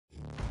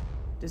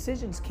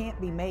Decisions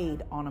can't be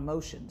made on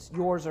emotions,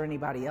 yours or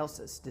anybody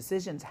else's.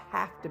 Decisions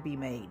have to be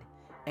made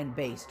and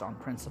based on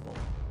principle.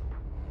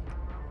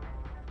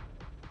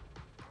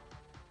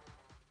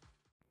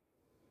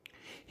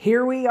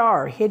 Here we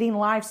are, hitting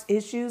life's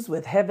issues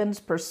with heaven's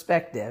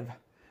perspective.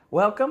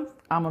 Welcome.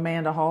 I'm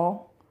Amanda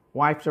Hall,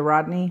 wife to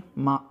Rodney,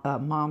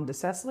 mom to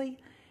Cecily,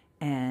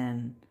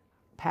 and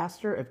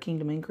pastor of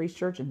Kingdom Increase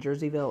Church in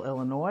Jerseyville,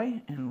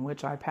 Illinois, in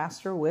which I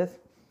pastor with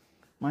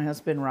my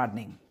husband,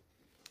 Rodney.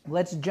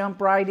 Let's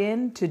jump right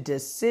into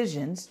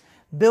decisions,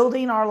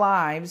 building our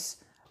lives,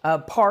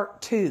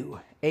 part 2.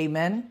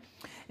 Amen.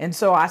 And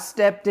so I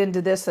stepped into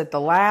this at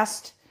the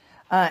last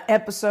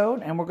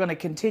episode, and we're going to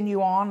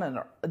continue on. And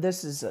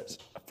this is a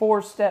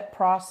 4-step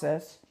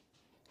process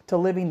to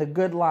living the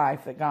good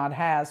life that God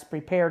has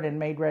prepared and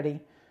made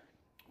ready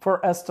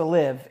for us to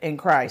live in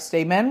Christ.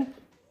 Amen.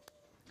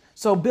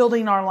 So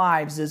building our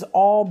lives is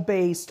all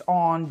based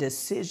on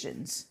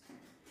decisions.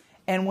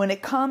 And when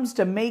it comes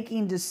to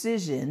making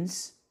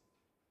decisions,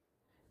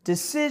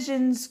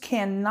 decisions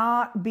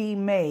cannot be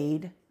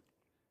made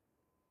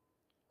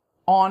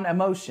on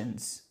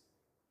emotions.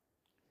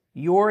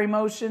 Your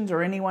emotions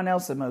or anyone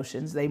else's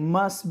emotions, they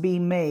must be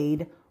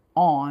made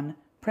on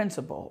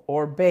principle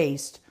or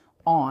based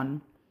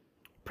on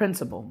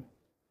principle.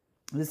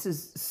 This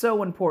is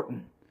so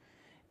important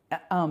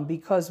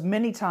because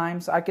many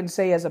times I can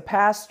say as a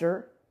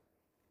pastor,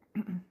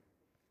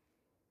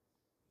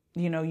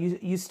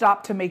 you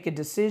stop to make a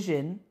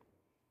decision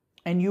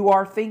and you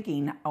are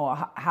thinking,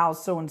 oh,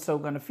 how's so-and-so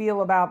going to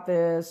feel about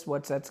this?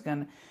 What's that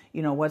going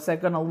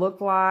to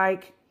look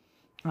like?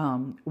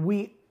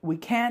 We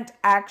can't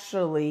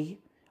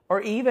actually,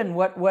 or even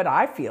what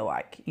I feel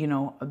like,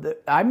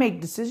 I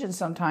make decisions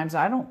sometimes.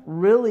 I don't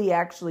really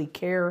actually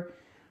care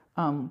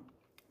to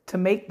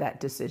make that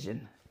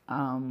decision.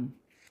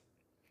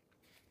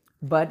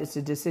 But it's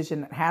a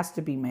decision that has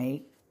to be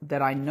made,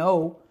 that I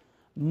know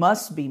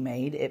must be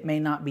made. It may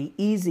not be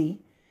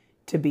easy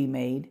to be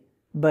made,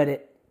 but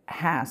it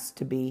has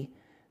to be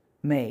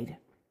made.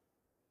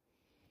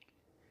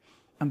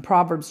 In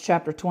Proverbs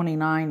chapter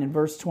 29 and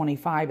verse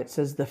 25, it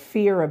says, "The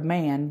fear of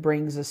man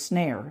brings a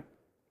snare,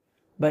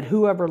 but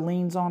whoever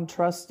leans on,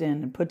 trusts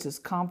in, and puts his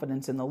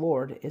confidence in the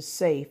Lord is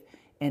safe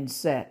and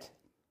set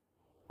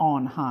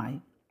on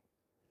high."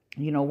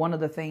 One of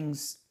the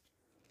things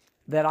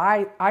that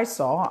I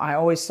saw, I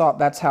always thought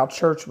that's how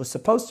church was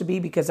supposed to be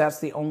because that's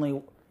the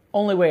only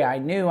way I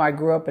knew. I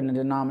grew up in a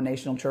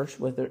denominational church,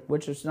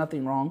 which is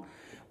nothing wrong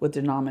with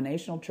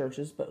denominational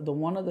churches. But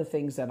one of the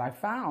things that I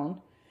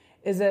found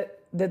is that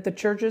the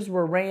churches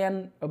were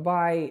ran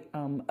by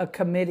a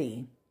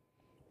committee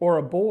or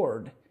a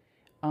board.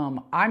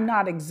 I'm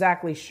not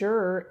exactly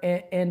sure.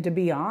 And to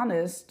be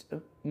honest,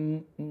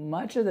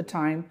 much of the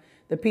time,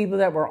 the people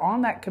that were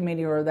on that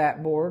committee or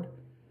that board,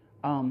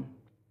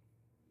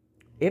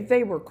 if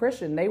they were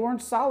Christian, they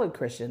weren't solid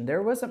Christian.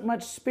 There wasn't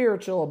much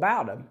spiritual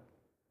about them.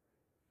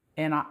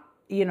 And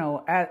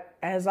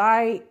as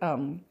I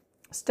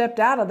stepped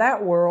out of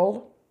that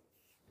world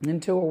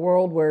into a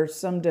world where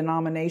some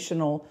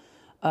denominational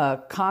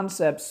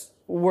concepts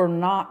were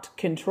not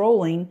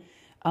controlling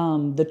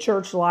the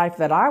church life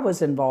that I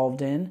was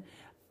involved in,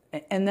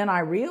 and then I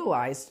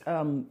realized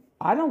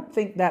I don't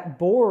think that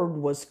board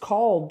was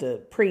called to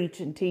preach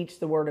and teach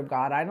the Word of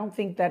God. I don't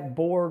think that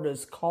board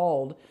is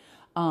called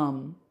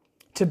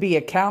to be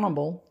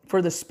accountable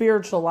for the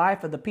spiritual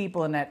life of the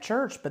people in that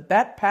church, but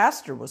that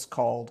pastor was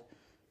called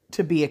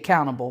to be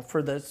accountable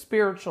for the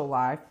spiritual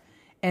life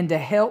and to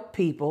help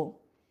people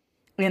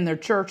in their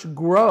church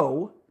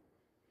grow,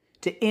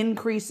 to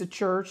increase the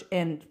church,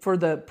 and for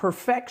the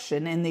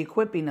perfection and the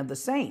equipping of the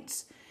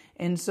saints.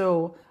 And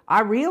so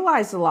I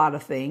realized a lot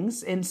of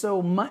things, and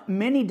so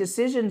many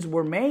decisions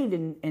were made,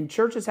 and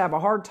churches have a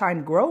hard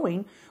time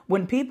growing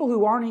when people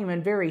who aren't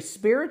even very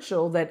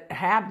spiritual, that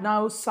have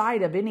no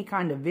sight of any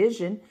kind of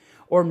vision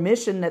or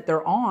mission that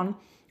they're on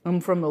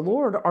from the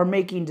Lord, are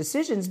making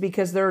decisions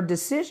because their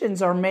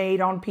decisions are made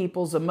on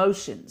people's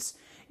emotions.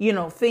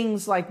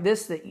 Things like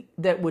this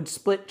that would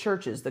split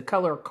churches, the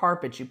color of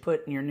carpet you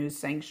put in your new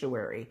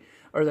sanctuary,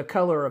 or the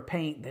color of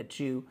paint that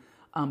you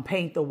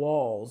paint the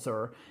walls,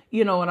 or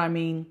you know what I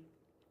mean?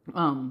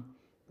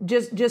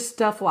 Just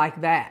stuff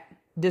like that.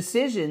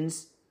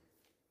 Decisions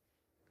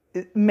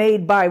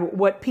made by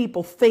what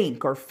people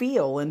think or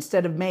feel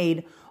instead of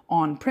made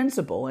on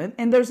principle. And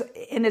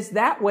it's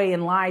that way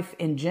in life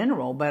in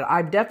general, but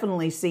I've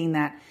definitely seen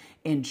that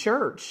in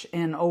church.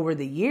 And over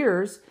the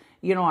years,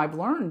 I've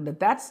learned that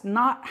that's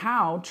not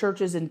how church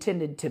is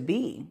intended to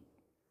be.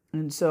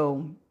 And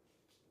so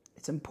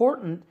it's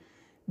important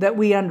that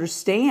we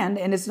understand,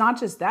 and it's not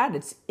just that,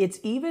 it's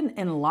even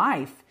in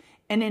life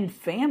and in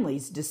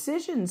families,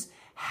 decisions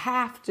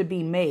have to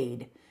be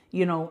made.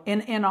 In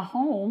a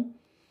home,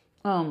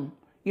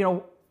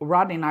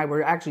 Rodney and I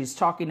were actually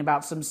talking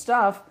about some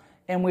stuff,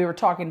 and we were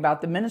talking about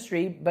the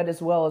ministry, but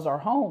as well as our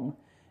home,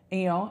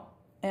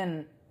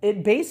 and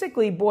it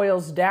basically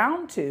boils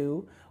down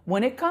to,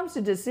 when it comes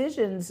to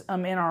decisions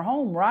in our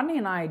home, Rodney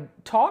and I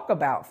talk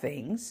about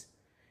things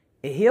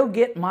He'll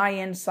get my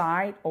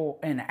insight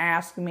and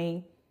ask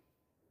me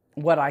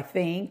what I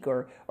think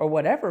or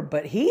whatever,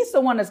 but he's the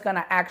one that's going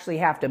to actually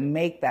have to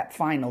make that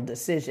final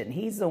decision.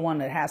 He's the one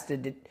that has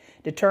to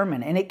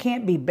determine, and it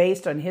can't be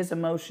based on his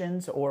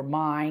emotions or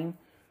mine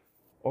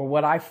or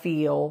what I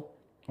feel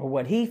or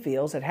what he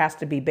feels. It has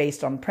to be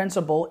based on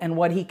principle and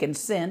what he can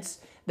sense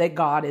that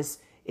God is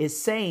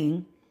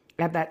saying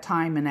at that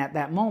time and at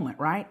that moment,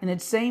 right? And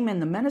it's same in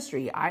the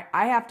ministry.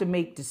 I have to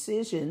make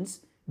decisions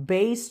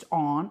based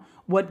on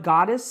what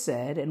God has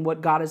said and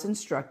what God has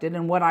instructed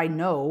and what I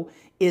know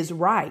is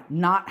right,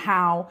 not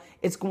how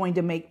it's going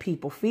to make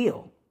people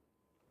feel.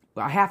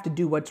 I have to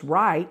do what's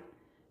right,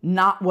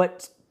 not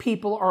what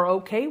people are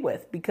okay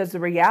with, because the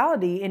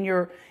reality in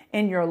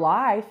your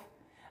life,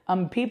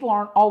 people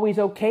aren't always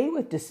okay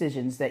with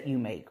decisions that you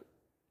make.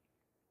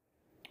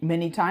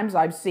 Many times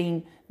I've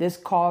seen this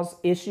cause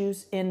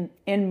issues in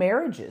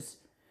marriages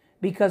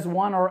because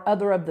one or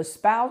other of the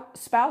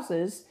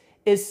spouses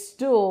is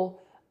still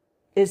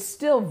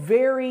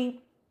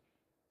very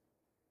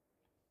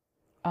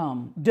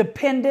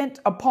dependent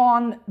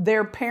upon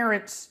their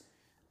parents'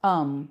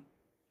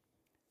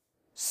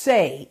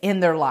 say in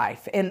their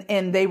life,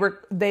 and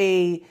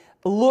they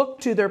look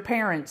to their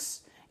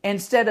parents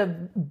instead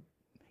of,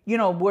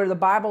 where the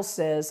Bible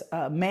says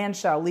man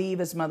shall leave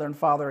his mother and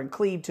father and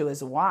cleave to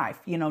his wife.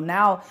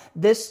 Now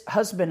this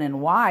husband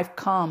and wife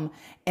come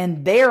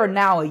and they're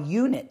now a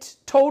unit,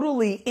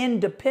 totally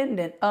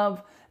independent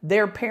of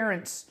their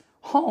parents'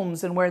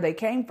 homes and where they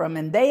came from.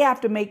 And they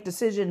have to make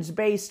decisions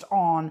based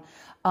on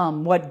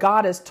what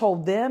God has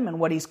told them and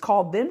what he's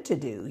called them to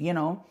do,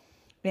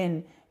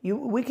 and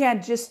we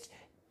can't just,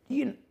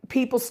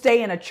 people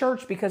stay in a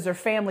church because their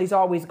family's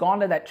always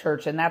gone to that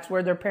church and that's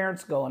where their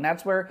parents go and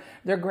that's where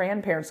their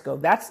grandparents go.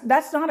 That's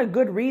not a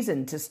good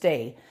reason to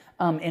stay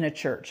in a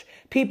church.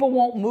 People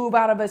won't move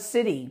out of a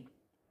city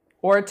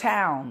or a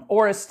town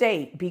or a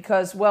state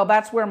because, well,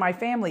 that's where my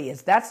family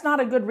is. That's not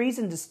a good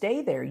reason to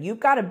stay there. You've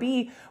got to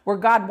be where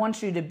God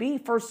wants you to be,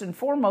 first and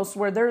foremost,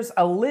 where there's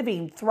a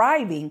living,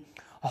 thriving,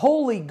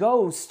 Holy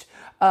Ghost,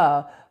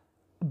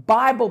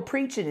 Bible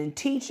preaching and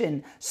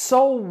teaching,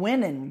 soul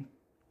winning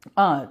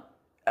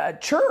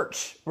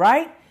church,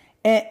 right?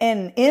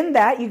 And in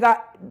that,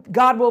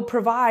 God will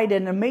provide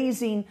an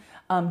amazing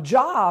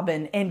job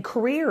and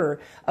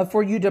career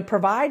for you to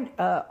provide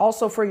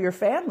also for your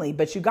family.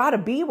 But you got to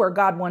be where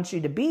God wants you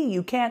to be.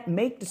 You can't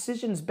make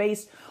decisions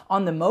based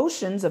on the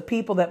emotions of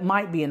people that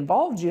might be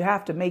involved. You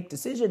have to make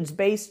decisions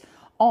based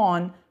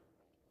on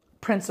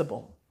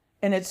principle.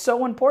 And it's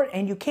so important.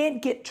 And you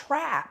can't get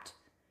trapped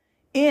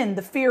in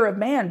the fear of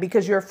man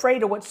because you're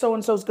afraid of what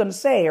so-and-so is going to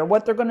say or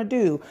what they're going to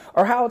do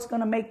or how it's going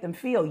to make them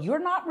feel. You're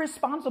not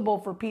responsible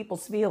for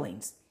people's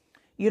feelings,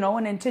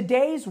 and in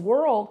today's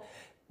world,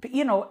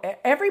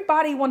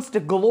 everybody wants to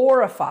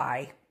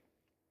glorify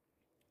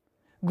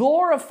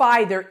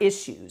their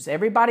issues.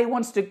 Everybody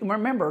wants to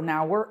remember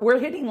now we're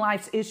hitting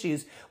life's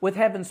issues with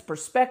heaven's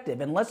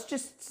perspective. And let's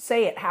just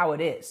say it how it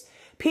is.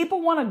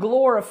 People want to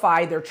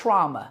glorify their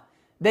trauma.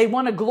 They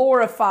want to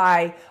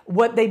glorify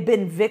what they've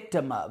been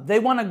victim of. They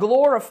want to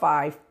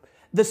glorify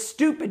the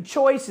stupid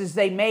choices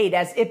they made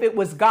as if it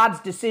was God's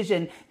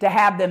decision to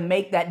have them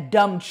make that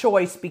dumb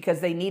choice because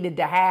they needed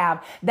to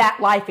have that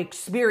life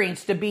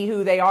experience to be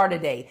who they are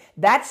today.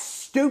 That's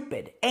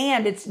stupid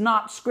and it's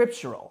not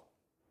scriptural.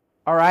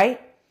 All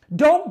right?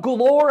 Don't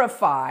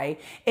glorify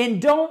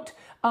and don't,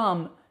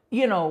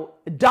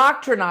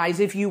 doctrinize,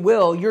 if you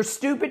will, your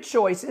stupid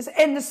choices.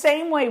 And the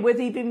same way with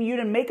even you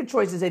didn't make a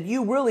choices. If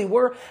you really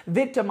were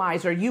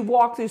victimized or you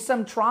walked through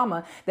some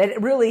trauma that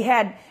it really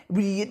had,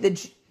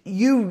 that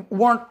you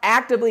weren't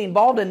actively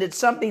involved in, it's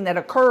something that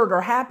occurred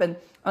or happened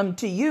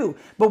to you.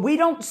 But we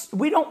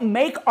don't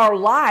make our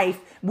life,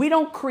 we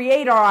don't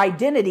create our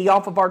identity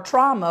off of our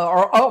trauma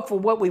or off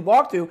of what we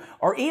walked through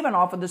or even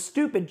off of the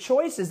stupid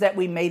choices that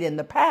we made in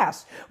the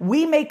past.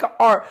 We make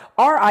our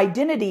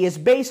identity is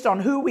based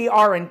on who we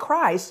are in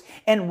Christ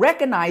and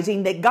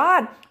recognizing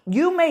that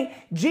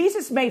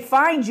Jesus may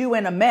find you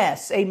in a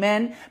mess,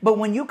 amen? But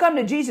when you come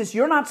to Jesus,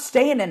 you're not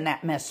staying in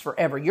that mess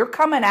forever. You're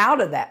coming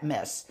out of that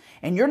mess.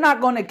 And you're not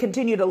going to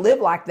continue to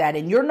live like that.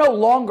 And you're no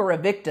longer a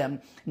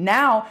victim.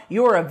 Now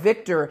you're a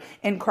victor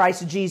in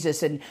Christ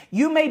Jesus. And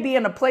you may be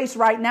in a place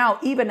right now,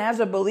 even as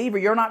a believer,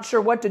 you're not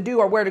sure what to do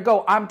or where to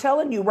go. I'm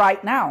telling you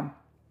right now,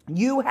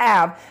 you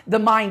have the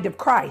mind of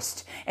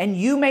Christ. And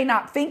you may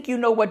not think you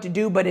know what to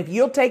do, but if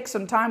you'll take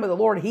some time with the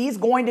Lord, he's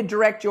going to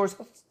direct your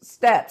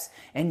steps.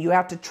 And you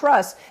have to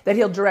trust that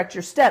he'll direct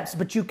your steps.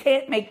 But you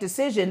can't make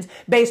decisions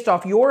based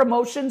off your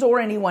emotions or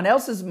anyone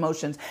else's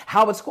emotions,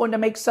 how it's going to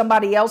make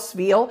somebody else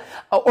feel,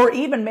 or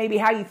even maybe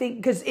how you think,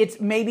 because it's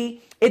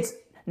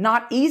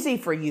not easy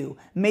for you.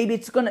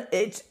 Maybe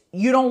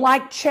you don't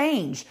like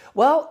change.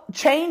 Well,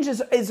 change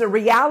is a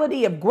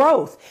reality of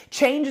growth.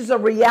 Change is a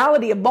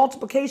reality of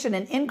multiplication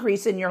and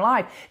increase in your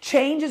life.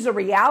 Change is a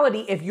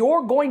reality. If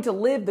you're going to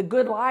live the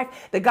good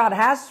life that God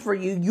has for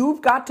you,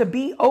 you've got to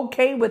be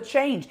okay with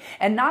change.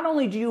 And not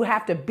only do you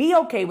have to be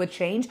okay with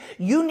change,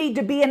 you need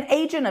to be an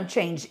agent of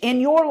change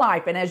in your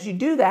life. And as you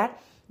do that,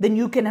 then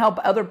you can help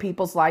other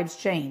people's lives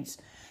change.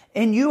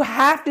 And you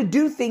have to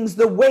do things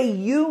the way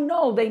you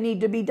know they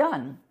need to be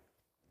done.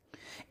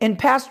 In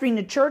pastoring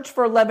the church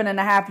for 11 and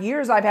a half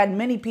years, I've had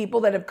many people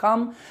that have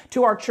come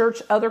to our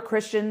church, other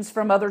Christians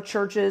from other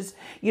churches,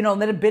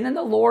 that have been in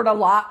the Lord a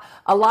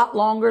lot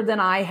longer than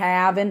I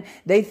have. And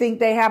they think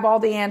they have all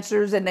the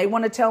answers and they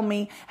want to tell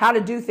me how to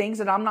do things.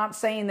 And I'm not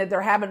saying that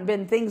there haven't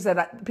been things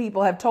that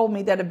people have told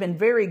me that have been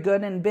very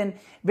good and been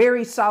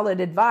very solid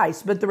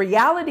advice. But the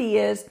reality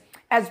is,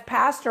 as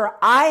pastor,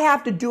 I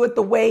have to do it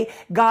the way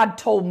God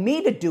told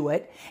me to do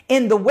it,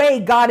 in the way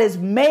God has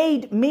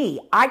made me.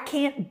 I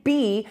can't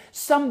be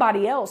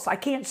somebody else. I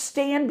can't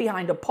stand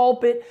behind a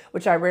pulpit,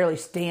 which I rarely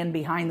stand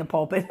behind the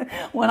pulpit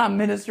when I'm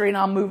ministering.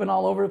 I'm moving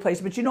all over the place.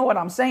 But you know what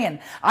I'm saying?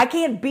 I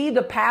can't be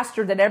the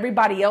pastor that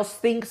everybody else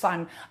thinks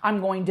I'm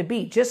going to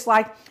be. Just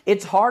like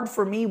it's hard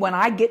for me when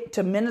I get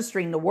to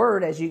ministering the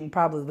word, as you can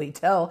probably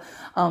tell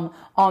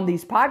on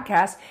these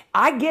podcasts,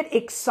 I get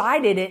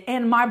excited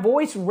and my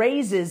voice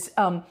raises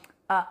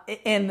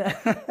in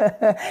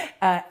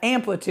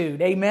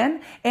amplitude.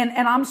 Amen.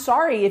 And I'm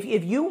sorry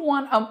if you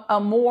want a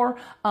more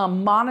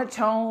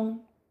monotone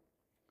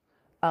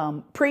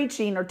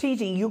preaching or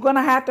teaching, you're going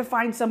to have to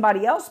find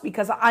somebody else,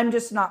 because I'm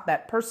just not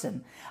that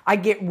person. I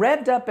get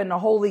revved up in the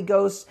Holy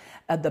Ghost,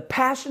 the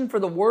passion for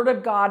the Word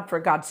of God, for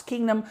God's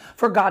kingdom,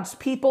 for God's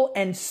people,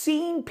 and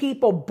seeing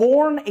people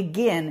born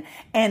again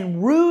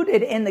and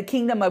rooted in the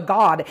kingdom of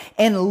God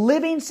and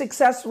living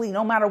successfully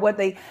no matter what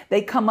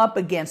they come up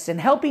against,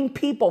 and helping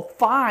people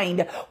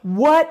find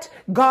what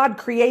God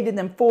created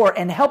them for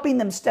and helping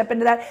them step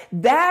into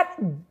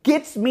that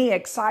gets me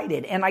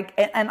excited. And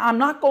I'm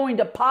not going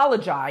to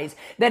apologize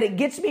that it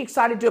gets me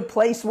excited to a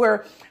place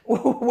where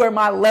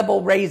my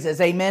level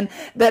raises. Amen.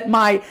 That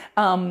my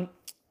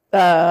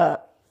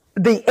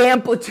the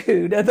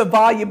amplitude of the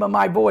volume of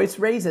my voice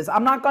raises.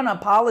 I'm not going to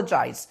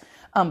apologize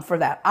for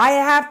that. I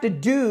have to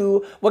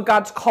do what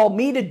God's called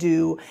me to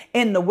do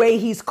in the way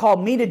He's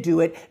called me to do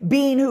it,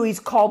 being who He's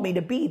called me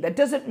to be. That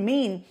doesn't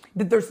mean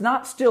that there's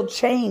not still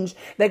change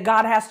that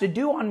God has to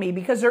do on me,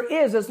 because there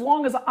is. As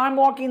long as I'm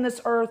walking this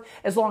earth,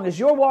 as long as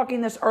you're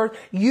walking this earth,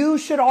 you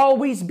should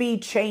always be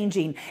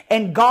changing.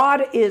 And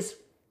God is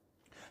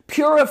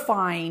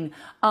purifying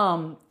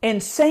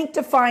and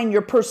sanctifying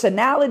your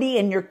personality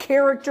and your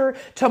character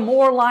to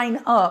more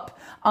line up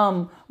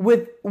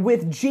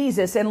with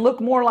Jesus and look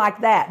more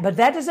like that. But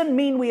that doesn't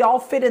mean we all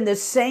fit in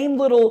this same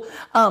little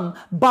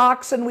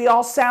box and we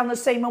all sound the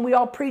same and we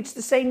all preach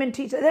the same and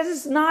teach. That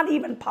is not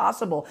even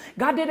possible.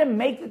 God didn't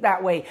make it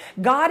that way.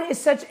 God is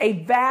such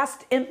a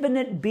vast,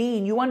 infinite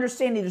being. You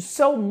understand, He is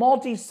so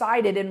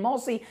multi-sided and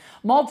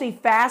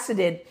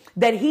multifaceted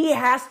that He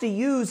has to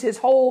use His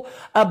whole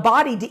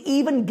body to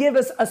even give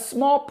us a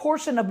small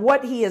portion of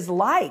what He is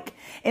like.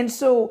 And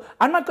so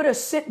I'm not going to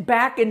sit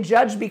back and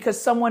judge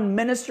because someone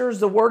ministers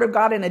the Word of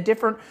God in a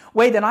different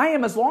way than I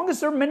am. As long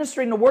as they're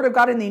ministering the Word of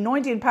God in the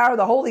anointing power of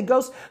the Holy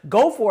Ghost,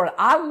 go for it.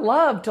 I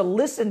love to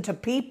listen to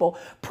people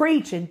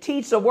preach and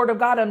teach the Word of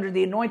God under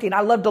the anointing.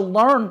 I love to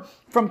learn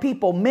from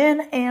people,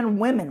 men and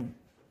women,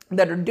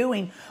 that are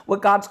doing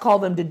what God's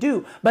called them to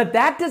do. But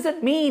that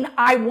doesn't mean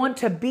I want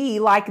to be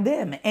like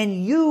them.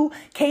 And you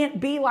can't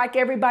be like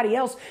everybody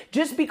else.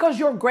 Just because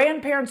your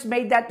grandparents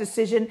made that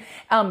decision,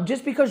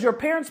 just because your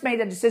parents made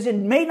that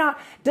decision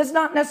does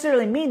not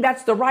necessarily mean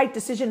that's the right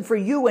decision for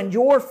you and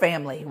your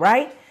family,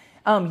 right?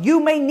 You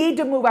may need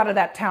to move out of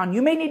that town.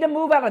 You may need to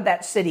move out of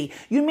that city.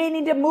 You may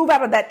need to move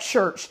out of that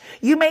church.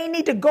 You may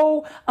need to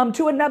go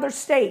to another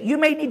state. You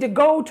may need to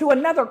go to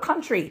another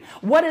country.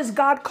 What is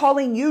God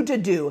calling you to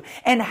do?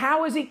 And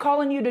how is He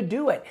calling you to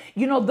do it?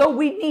 Though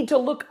we need to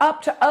look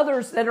up to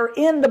others that are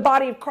in the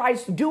body of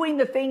Christ doing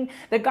the thing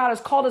that God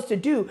has called us to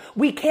do,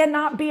 we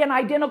cannot be an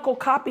identical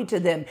copy to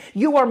them.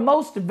 You are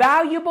most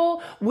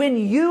valuable when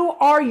you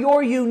are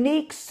your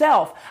unique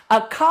self.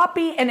 A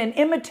copy and an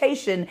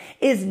imitation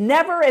is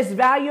never as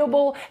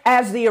valuable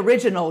as the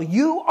original.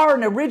 You are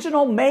an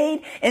original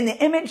made in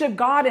the image of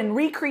God and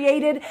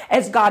recreated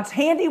as God's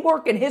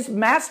handiwork and His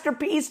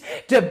masterpiece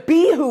to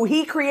be who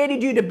He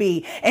created you to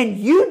be. And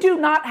you do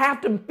not have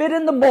to fit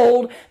in the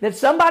mold that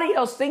somebody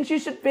else thinks you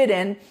should fit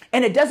in,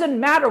 and it doesn't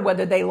matter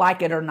whether they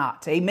like it or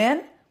not.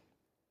 Amen?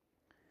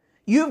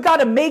 You've got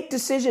to make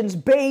decisions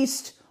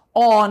based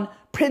on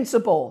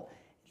principle.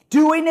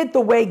 Doing it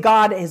the way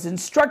God has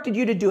instructed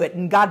you to do it.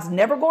 And God's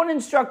never going to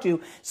instruct you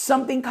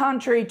something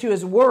contrary to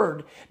His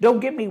word. Don't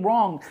get me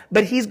wrong.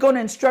 But He's going to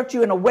instruct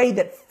you in a way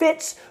that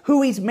fits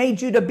who He's made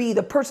you to be,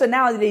 the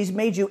personality that He's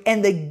made you,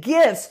 and the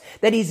gifts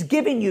that He's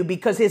given you,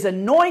 because His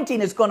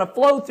anointing is going to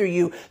flow through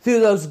you,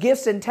 through those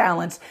gifts and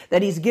talents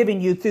that He's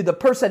given you, through the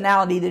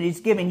personality that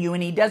He's given you.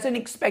 And He doesn't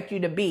expect you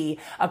to be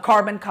a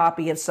carbon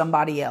copy of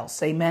somebody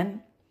else.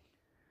 Amen?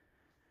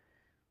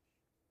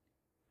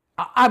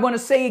 I want to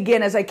say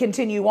again, as I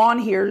continue on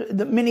here,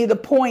 many of the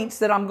points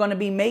that I'm going to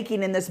be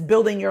making in this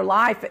building your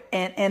life,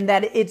 and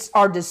that it's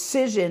our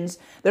decisions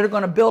that are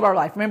going to build our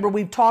life. Remember,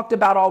 we've talked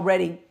about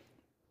already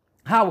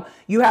how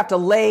you have to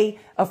lay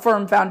a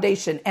firm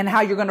foundation and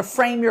how you're going to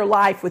frame your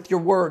life with your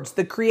words,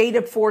 the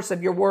creative force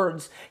of your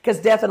words, because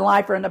death and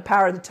life are in the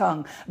power of the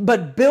tongue.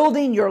 But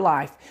building your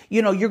life,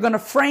 you're going to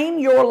frame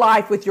your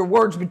life with your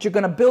words, but you're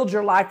going to build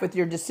your life with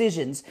your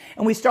decisions.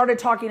 And we started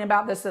talking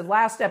about this in the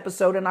last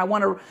episode, and I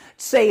want to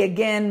say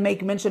again,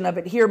 make mention of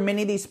it here.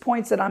 Many of these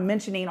points that I'm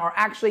mentioning are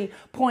actually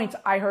points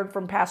I heard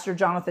from Pastor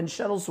Jonathan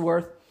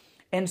Shuttlesworth.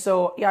 And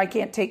so, I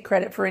can't take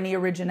credit for any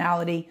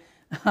originality.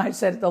 I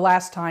said it the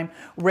last time,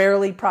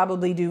 rarely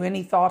probably do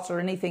any thoughts or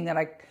anything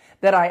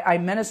that I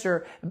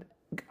minister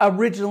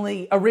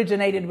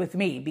originated with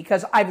me,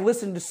 because I've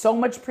listened to so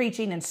much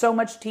preaching and so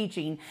much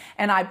teaching,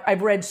 and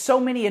I've read so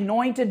many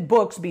anointed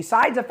books,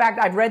 besides the fact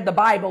I've read the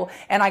Bible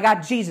and I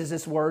got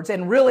Jesus' words,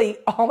 and really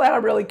all that I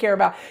really care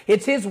about,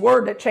 it's his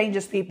word that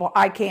changes people.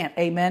 I can't,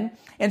 amen?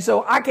 And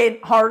so I can't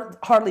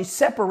hardly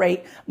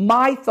separate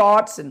my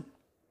thoughts and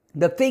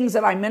the things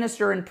that I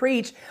minister and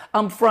preach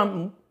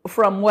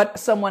from what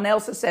someone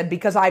else has said,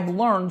 because I've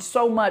learned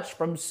so much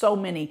from so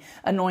many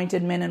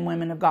anointed men and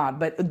women of God.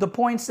 But the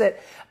points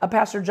that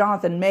Pastor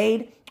Jonathan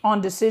made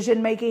on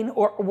decision making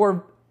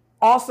were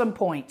awesome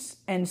points.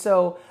 And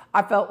so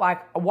I felt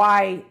like,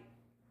 why,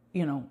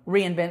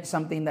 reinvent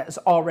something that's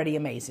already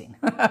amazing,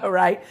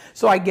 right?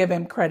 So I give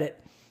him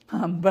credit.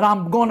 But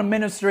I'm going to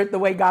minister it the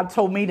way God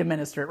told me to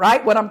minister it,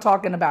 right? What I'm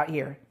talking about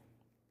here.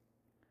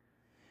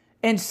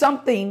 And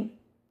something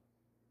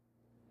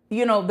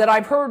that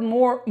I've heard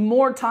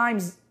more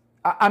times,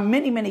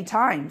 many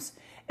times,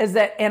 is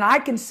that, and I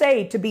can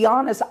say, to be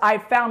honest,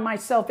 I've found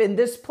myself in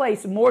this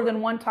place more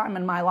than one time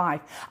in my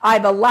life.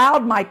 I've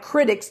allowed my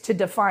critics to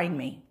define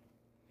me.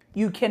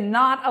 You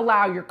cannot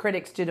allow your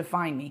critics to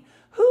define me.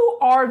 Who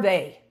are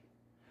they?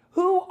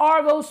 Who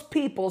are those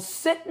people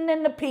sitting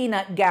in the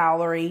peanut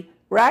gallery,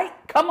 right?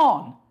 Come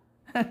on.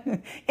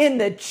 In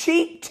the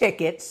cheap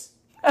tickets,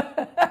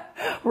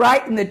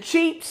 right? In the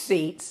cheap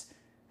seats.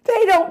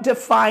 They don't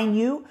define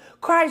you.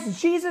 Christ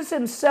Jesus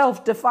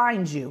himself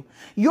defines you.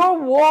 You're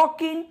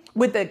walking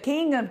with the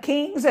King of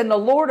Kings and the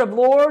Lord of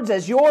Lords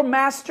as your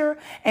master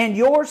and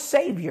your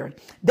Savior.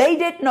 They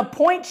didn't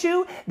appoint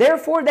you,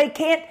 therefore they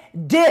can't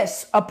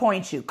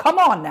disappoint you. Come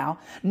on now.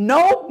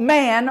 No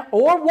man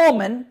or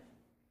woman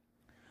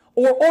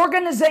or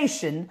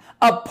organization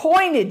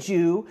appointed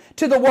you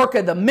to the work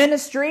of the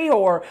ministry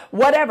or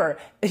whatever,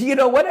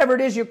 whatever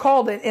it is you're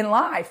called in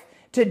life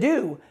to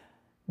do.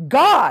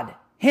 God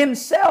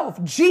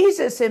himself,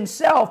 Jesus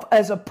himself,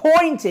 has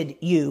appointed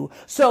you.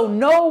 So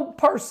no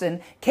person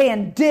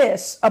can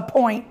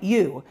disappoint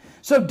you.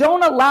 So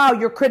don't allow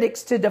your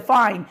critics to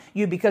define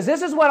you, because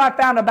this is what I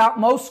found about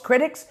most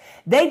critics.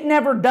 They've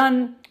never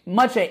done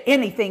much of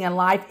anything in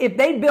life. If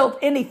they built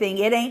anything,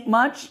 it ain't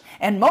much.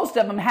 And most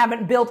of them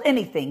haven't built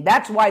anything.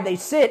 That's why they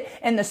sit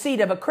in the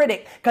seat of a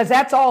critic, because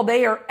that's all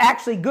they are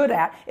actually good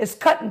at, is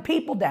cutting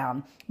people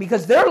down,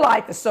 because their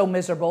life is so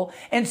miserable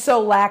and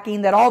so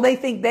lacking that all they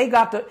think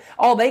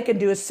all they can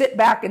do is sit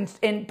back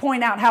and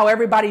point out how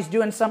everybody's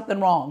doing something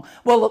wrong.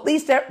 Well, at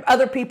least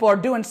other people are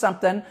doing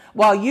something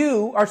while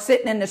you are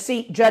sitting in the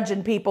seat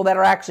judging people that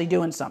are actually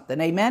doing something.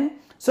 Amen?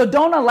 So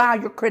don't allow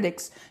your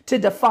critics to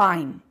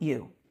define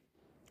you.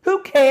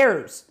 Who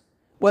cares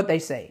what they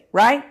say,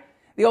 right?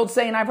 The old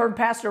saying I've heard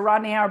Pastor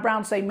Rodney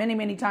Howard-Browne say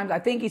many times, I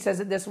think he says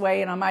it this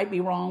way, and I might be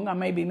wrong, I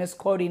may be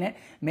misquoting it,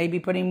 maybe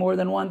putting more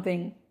than one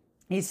thing.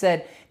 He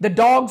said, the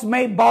dogs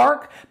may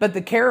bark, but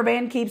the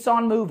caravan keeps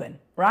on moving,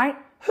 right?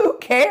 Who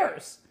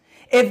cares?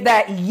 If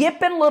that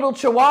yipping little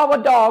Chihuahua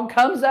dog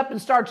comes up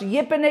and starts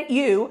yipping at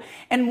you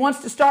and wants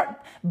to start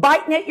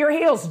biting at your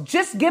heels,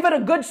 just give it a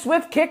good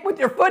swift kick with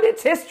your foot.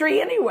 It's history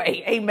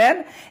anyway.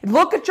 Amen.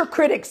 Look at your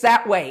critics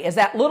that way, as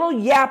that little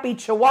yappy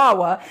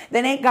Chihuahua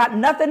that ain't got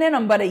nothing in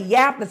them but a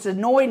yap that's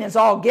annoying as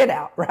all get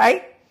out,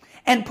 right?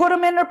 And put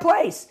them in their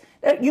place.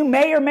 You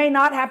may or may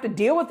not have to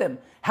deal with them.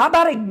 How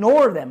about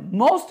ignore them?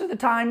 Most of the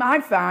time I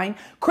find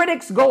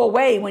critics go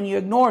away when you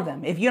ignore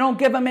them. If you don't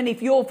give them any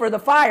fuel for the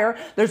fire,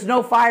 there's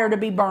no fire to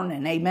be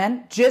burning.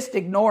 Amen? Just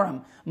ignore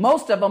them.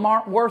 Most of them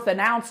aren't worth an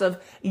ounce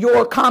of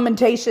your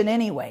commentation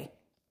anyway.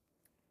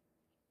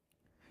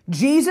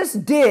 Jesus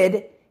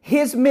did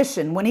his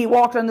mission when he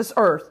walked on this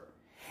earth,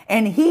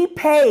 and he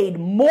paid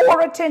more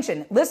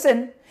attention.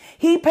 Listen,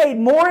 he paid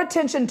more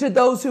attention to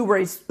those who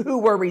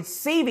were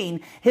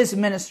receiving his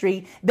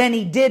ministry than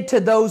he did to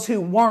those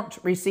who weren't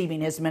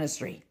receiving his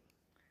ministry.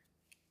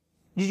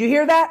 Did you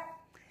hear that?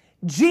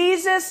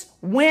 Jesus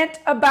went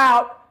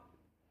about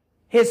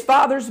his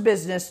Father's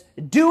business,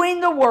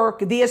 doing the work,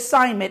 the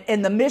assignment,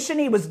 and the mission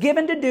he was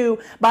given to do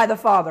by the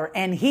Father.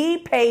 And he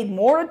paid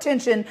more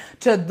attention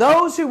to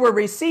those who were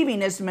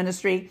receiving his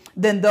ministry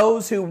than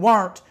those who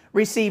weren't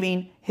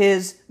receiving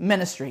his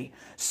ministry.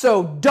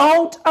 So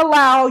don't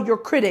allow your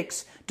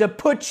critics to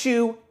put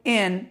you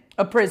in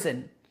a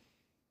prison.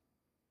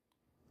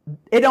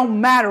 It don't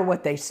matter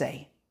what they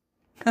say.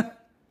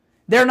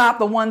 They're not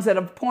the ones that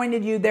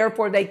appointed you,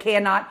 therefore they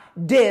cannot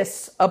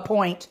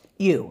disappoint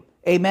you.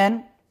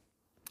 Amen?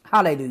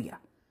 Hallelujah.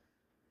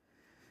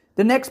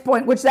 The next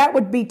point, which that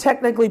would be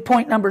technically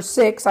point number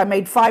 6. I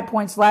made 5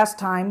 points last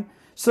time.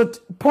 So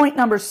point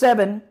number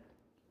 7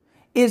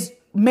 is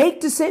make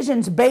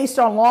decisions based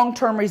on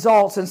long-term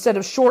results instead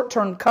of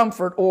short-term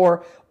comfort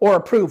or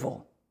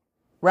approval,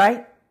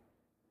 right?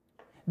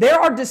 There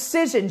are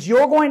decisions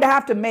you're going to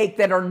have to make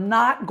that are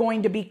not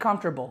going to be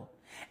comfortable.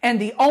 And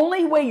the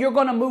only way you're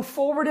going to move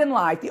forward in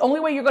life, the only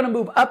way you're going to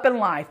move up in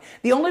life,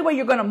 the only way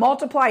you're going to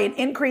multiply and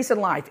increase in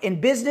life, in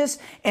business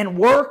and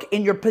work,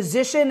 in your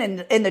position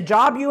and in the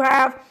job you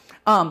have,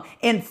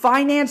 in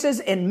finances,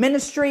 in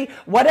ministry,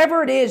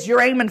 whatever it is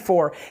you're aiming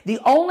for, the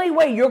only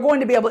way you're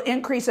going to be able to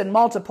increase and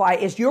multiply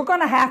is you're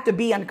going to have to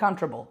be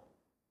uncomfortable.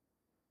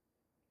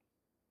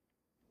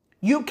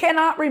 You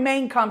cannot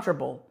remain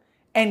comfortable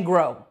and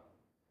grow.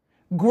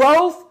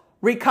 Growth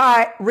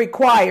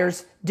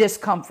requires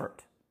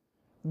discomfort.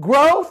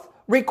 Growth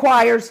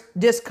requires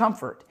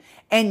discomfort.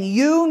 And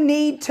you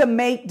need to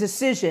make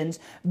decisions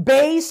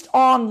based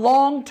on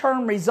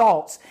long-term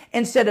results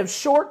instead of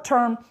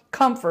short-term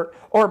comfort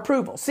or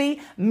approval.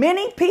 See,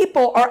 many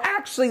people are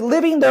actually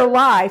living their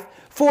life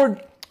for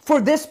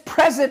this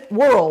present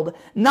world,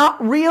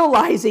 not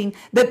realizing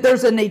that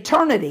there's an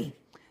eternity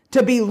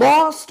to be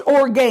lost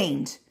or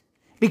gained,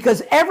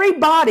 because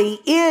everybody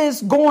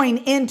is going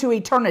into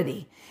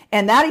eternity.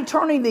 And that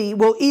eternity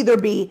will either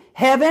be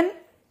heaven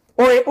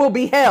or it will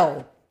be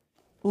hell,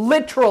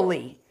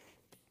 literally.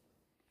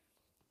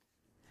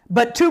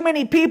 But too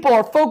many people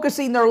are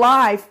focusing their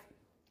life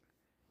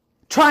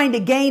trying to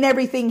gain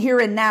everything here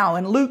and now.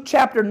 In Luke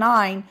chapter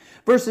 9,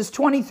 verses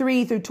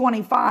 23 through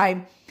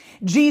 25,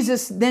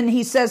 Jesus, then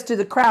he says to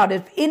the crowd,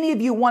 if any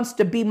of you wants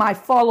to be my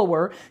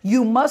follower,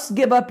 you must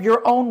give up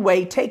your own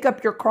way, take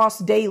up your cross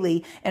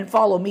daily and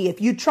follow me. If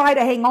you try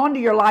to hang on to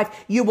your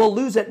life, you will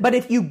lose it. But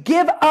if you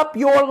give up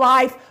your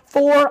life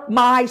for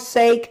my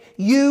sake,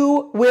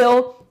 you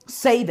will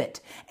save it.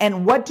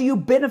 And what do you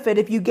benefit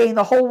if you gain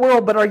the whole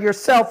world but are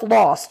yourself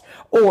lost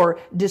or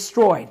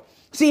destroyed?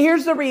 See,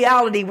 here's the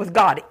reality with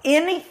God.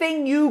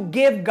 Anything you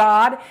give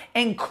God,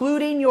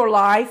 including your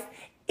life,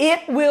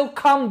 it will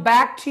come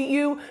back to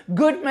you,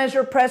 good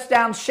measure, pressed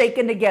down,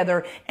 shaken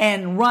together,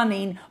 and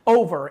running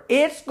over.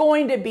 It's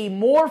going to be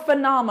more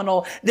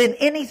phenomenal than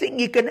anything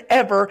you can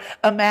ever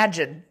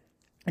imagine.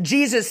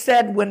 Jesus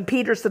said when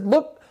Peter said,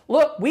 look,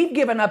 we've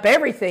given up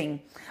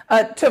everything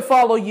to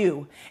follow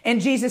you.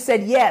 And Jesus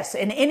said, yes.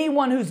 And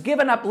anyone who's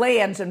given up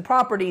lands and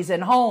properties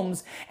and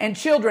homes and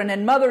children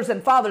and mothers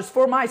and fathers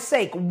for my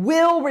sake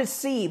will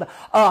receive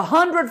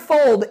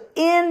 100-fold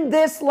in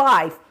this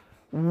life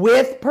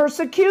with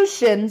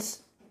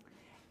persecutions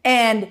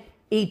and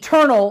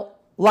eternal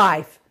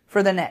life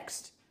for the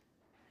next.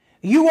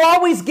 You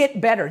always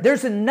get better.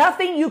 There's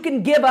nothing you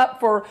can give up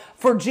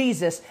for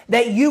Jesus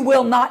that you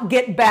will not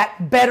get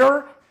back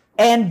better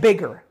and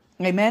bigger.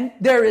 Amen.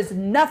 There is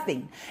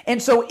nothing.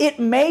 And so it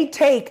may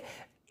take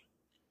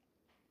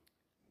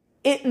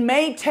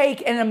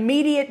an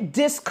immediate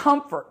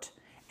discomfort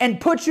and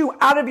put you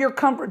out of your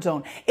comfort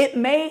zone.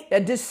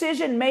 A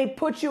decision may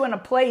put you in a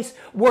place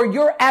where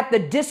you're at the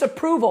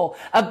disapproval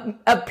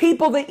of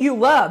people that you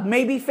love,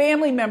 maybe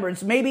family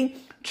members, maybe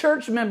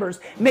church members,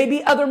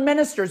 maybe other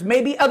ministers,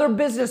 maybe other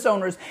business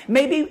owners,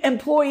 maybe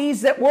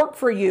employees that work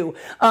for you,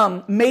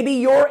 maybe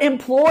your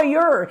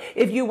employer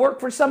if you work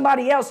for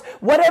somebody else.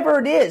 Whatever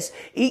it is,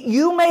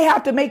 you may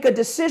have to make a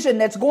decision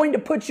that's going to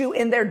put you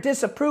in their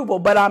disapproval.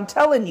 But I'm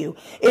telling you,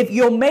 if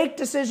you'll make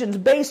decisions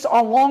based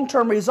on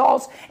long-term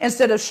results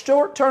instead of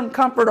short-term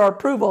comfort or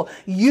approval,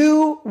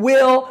 you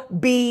will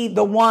be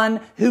the one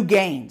who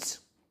gains.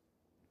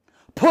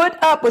 Put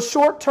up with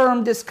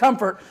short-term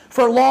discomfort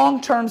for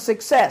long-term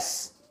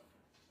success.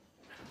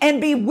 And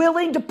be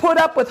willing to put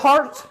up with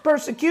harsh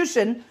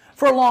persecution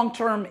for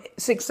long-term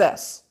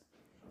success.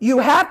 You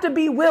have to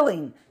be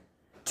willing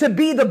to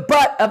be the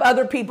butt of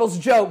other people's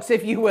jokes,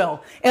 if you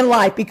will, in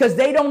life, because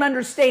they don't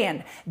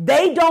understand.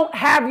 They don't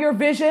have your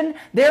vision,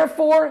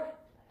 therefore,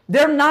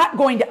 they're not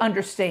going to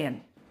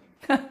understand.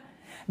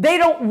 They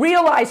don't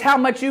realize how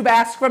much you've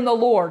asked from the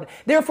Lord.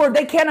 Therefore,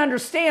 they can't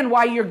understand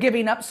why you're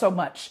giving up so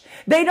much.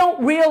 They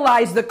don't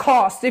realize the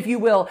cost, if you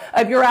will,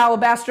 of your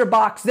alabaster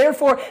box.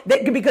 Therefore,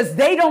 because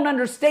they don't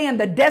understand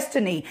the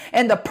destiny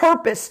and the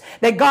purpose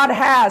that God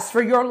has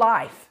for your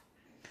life.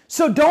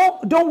 So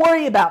don't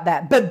worry about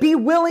that, but be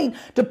willing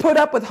to put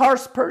up with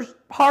harsh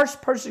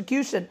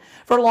persecution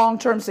for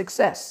long-term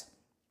success.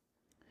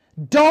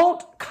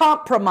 Don't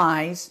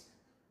compromise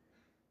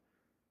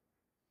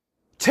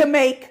to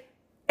make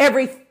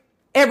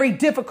every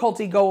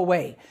difficulty go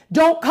away.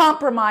 Don't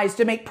compromise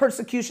to make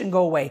persecution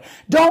go away.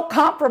 Don't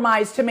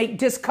compromise to make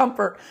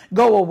discomfort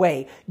go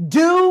away.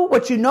 Do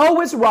what you know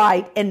is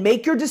right and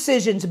make your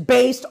decisions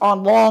based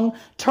on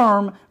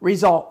long-term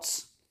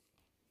results.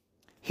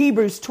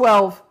 Hebrews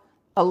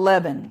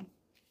 12:11.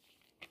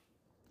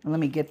 Let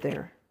me get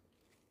there.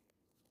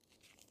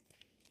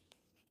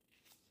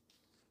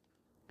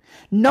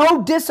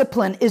 No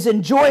discipline is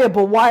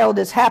enjoyable while it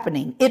is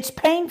happening. It's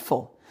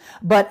painful.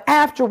 But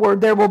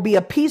afterward, there will be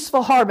a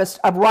peaceful harvest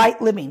of right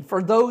living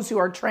for those who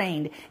are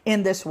trained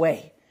in this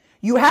way.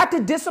 You have to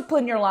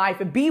discipline your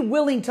life and be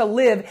willing to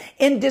live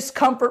in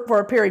discomfort for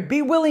a period.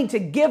 Be willing to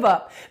give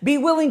up. Be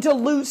willing to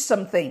lose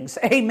some things.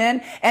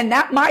 Amen. And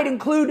that might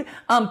include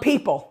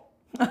people.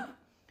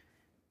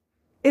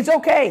 It's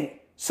okay.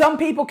 Some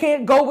people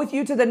can't go with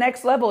you to the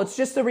next level. It's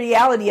just the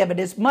reality of it.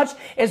 As much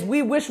as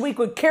we wish we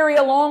could carry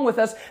along with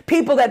us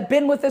people that have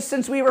been with us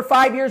since we were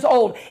 5 years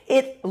old,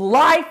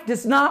 life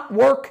does not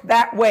work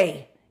that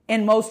way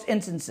in most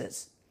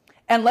instances,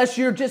 unless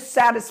you're just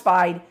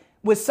satisfied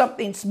with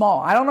something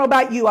small. I don't know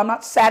about you. I'm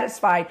not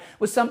satisfied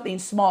with something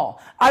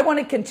small. I want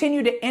to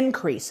continue to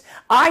increase.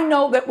 I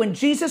know that when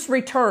Jesus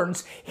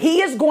returns,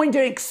 he is going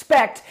to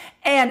expect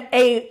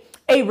a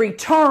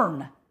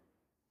return.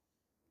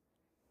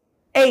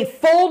 A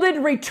folded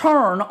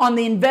return on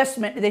the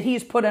investment that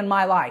he's put in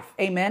my life.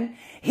 Amen.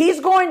 He's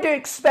going to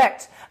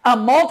expect a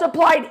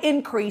multiplied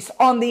increase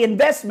on the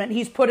investment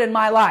he's put in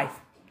my life.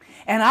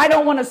 And I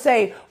don't want to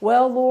say,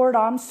 well, Lord,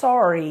 I'm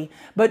sorry,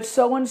 but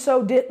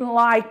so-and-so didn't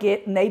like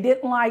it and they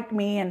didn't like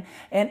me. And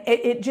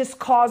it just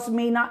caused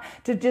me not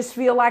to just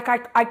feel like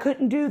I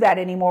couldn't do that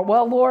anymore.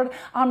 Well, Lord,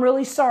 I'm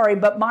really sorry,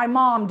 but my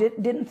mom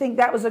didn't think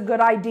that was a good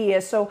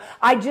idea. So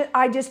I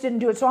just didn't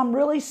do it. So I'm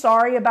really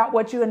sorry about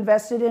what you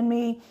invested in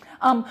me.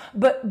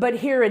 But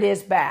here it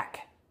is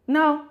back.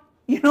 No,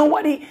 you know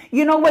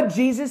what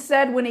Jesus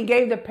said when he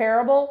gave the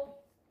parable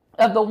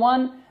of the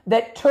one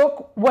that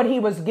took what he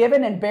was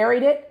given and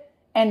buried it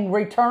and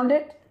returned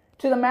it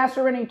to the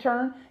master in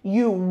return?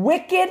 You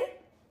wicked,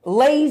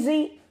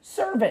 lazy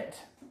servant.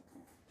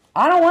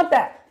 I don't want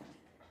that,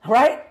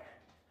 right?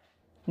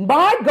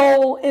 My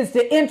goal is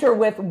to enter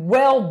with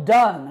well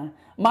done,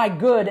 my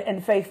good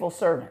and faithful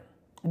servant.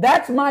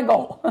 That's my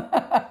goal.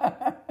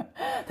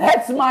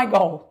 That's my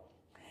goal.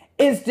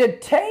 Is to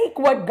take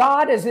what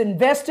God has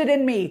invested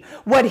in me,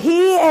 what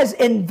he has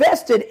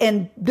invested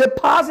and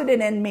deposited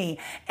in me,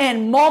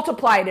 and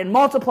multiply it and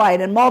multiply it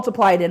and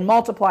multiply it and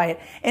multiply it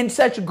in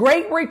such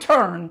great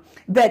return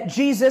that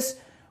Jesus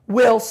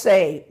will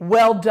say,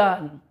 well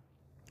done,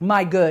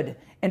 my good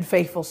and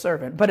faithful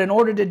servant. But in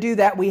order to do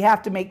that, we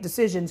have to make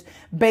decisions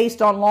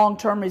based on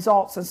long-term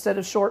results instead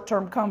of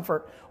short-term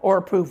comfort or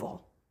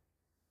approval.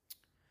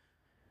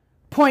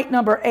 Point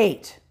number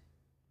 8.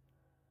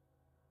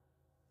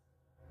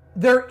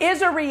 There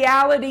is a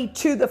reality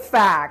to the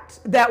fact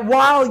that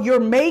while you're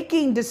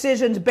making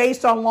decisions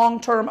based on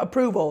long-term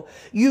approval,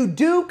 you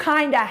do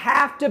kind of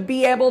have to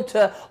be able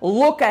to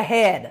look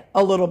ahead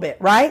a little bit,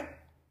 right?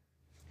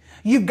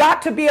 You've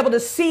got to be able to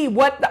see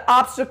what the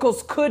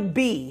obstacles could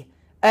be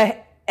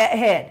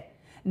ahead.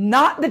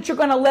 Not that you're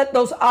going to let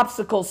those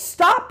obstacles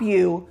stop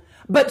you,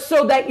 but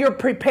so that you're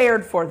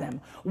prepared for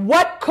them.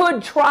 What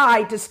could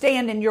try to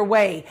stand in your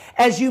way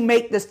as you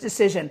make this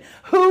decision?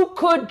 Who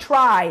could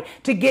try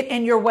to get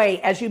in your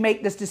way as you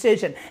make this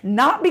decision?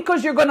 Not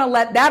because you're going to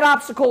let that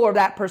obstacle or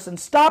that person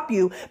stop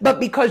you,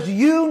 but because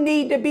you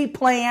need to be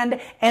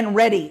planned and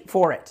ready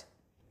for it.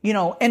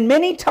 And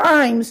many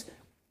times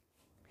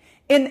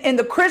in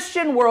the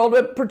Christian world,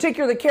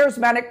 particularly the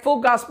charismatic, full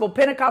gospel,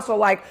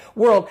 Pentecostal-like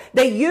world,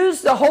 they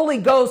use the Holy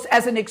Ghost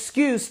as an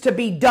excuse to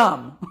be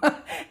dumb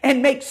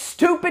and make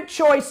stupid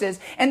choices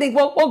and think,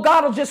 well,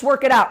 God will just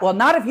work it out. Well,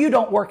 not if you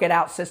don't work it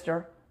out,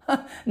 sister.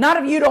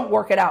 Not if you don't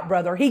work it out,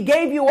 brother. He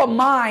gave you a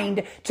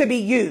mind to be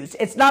used.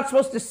 It's not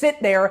supposed to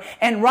sit there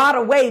and rot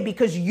away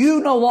because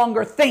you no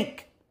longer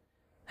think,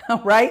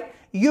 right?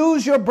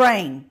 Use your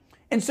brain.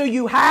 And so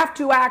you have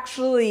to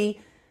actually,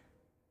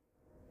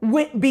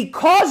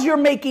 because you're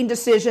making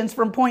decisions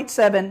from point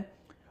 7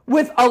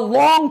 with a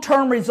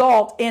long-term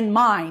result in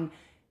mind,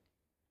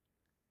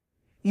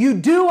 you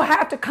do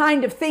have to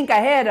kind of think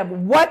ahead of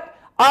what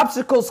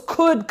obstacles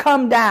could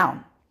come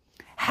down.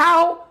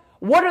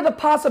 What are the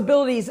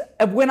possibilities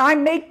of when I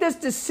make this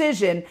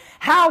decision,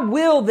 how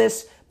will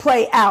this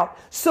play out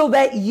so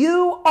that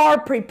you are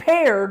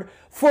prepared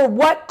for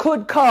what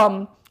could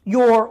come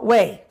your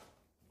way?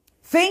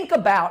 Think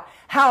about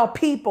how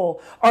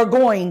people are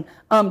going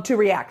to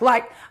react.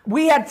 Like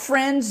we had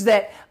friends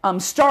that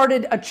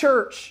started a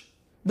church,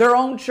 their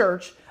own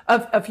church,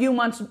 a few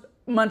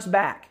months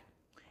back.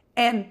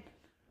 And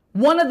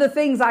one of the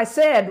things I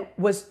said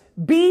was,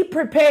 be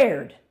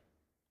prepared,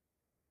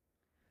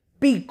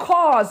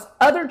 because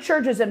other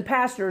churches and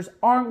pastors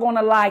aren't going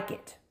to like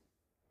it,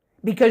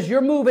 because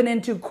you're moving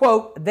into,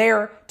 quote,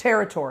 their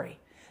territory.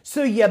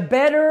 So you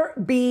better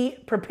be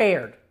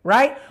prepared.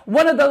 Right?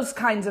 One of those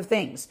kinds of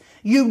things.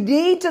 You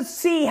need to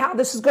see how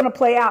this is going to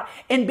play out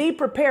and be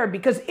prepared,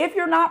 because if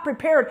you're not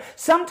prepared,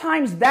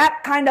 sometimes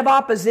that kind of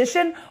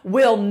opposition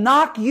will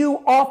knock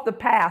you off the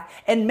path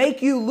and make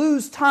you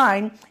lose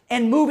time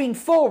and moving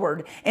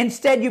forward.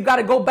 Instead, you've got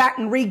to go back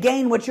and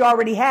regain what you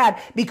already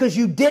had because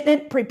you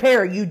didn't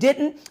prepare. You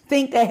didn't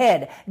think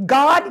ahead.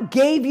 God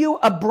gave you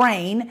a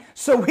brain,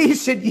 so we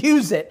should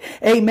use it.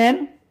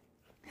 Amen.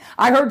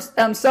 I heard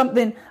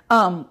something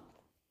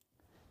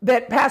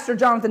that Pastor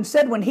Jonathan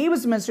said when he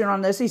was ministering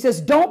on this. He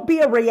says, don't be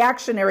a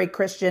reactionary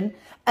Christian.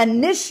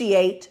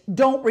 Initiate,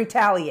 don't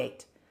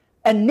retaliate.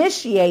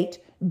 Initiate,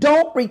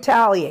 don't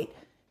retaliate.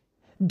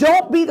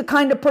 Don't be the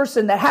kind of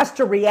person that has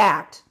to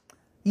react.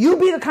 You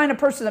be the kind of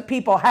person that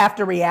people have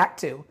to react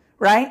to,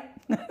 right?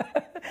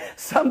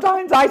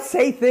 Sometimes I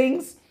say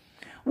things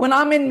when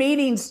I'm in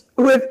meetings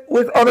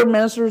with other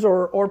ministers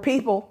or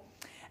people,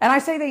 and I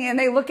say things and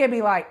they look at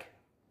me like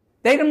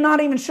they're not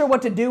even sure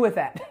what to do with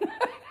that.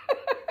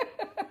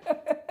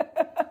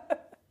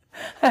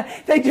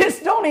 They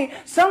just don't.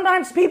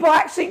 Sometimes people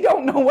actually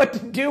don't know what to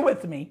do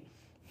with me.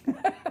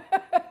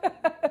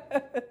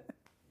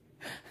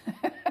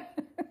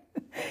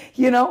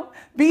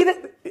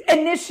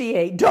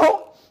 Initiate.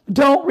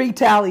 Don't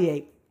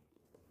retaliate.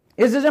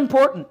 Is it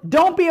important?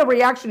 Don't be a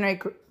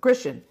reactionary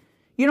Christian.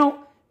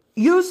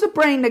 Use the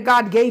brain that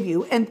God gave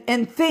you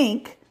and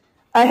think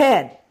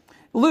ahead.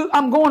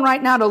 I'm going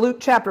right now to Luke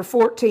chapter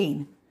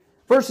 14,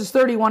 verses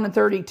 31 and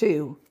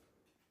 32.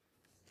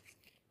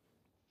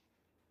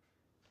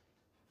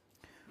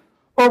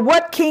 Or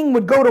what king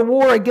would go to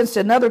war against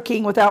another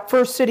king without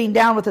first sitting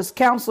down with his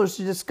counselors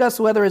to discuss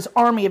whether his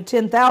army of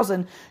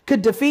 10,000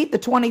 could defeat the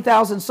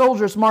 20,000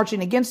 soldiers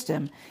marching against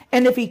him?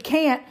 And if he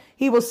can't,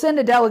 he will send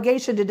a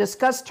delegation to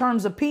discuss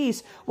terms of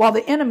peace while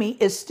the enemy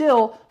is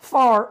still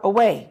far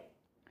away.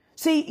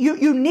 See,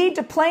 you need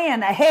to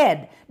plan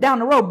ahead down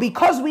the road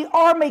because we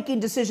are making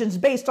decisions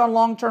based on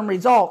long-term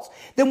results.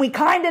 Then we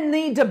kind of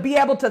need to be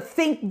able to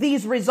think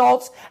these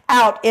results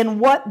out and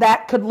what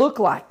that could look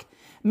like.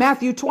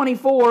 Matthew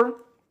 24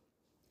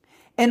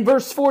 and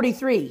verse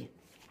 43.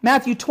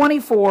 Matthew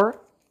 24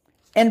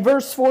 and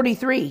verse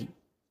 43.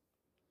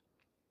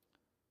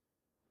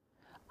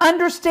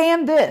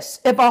 Understand this.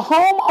 If a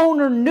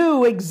homeowner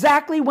knew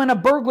exactly when a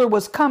burglar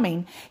was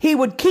coming, he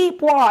would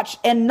keep watch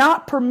and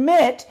not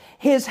permit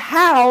his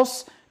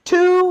house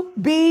to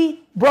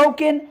be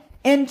broken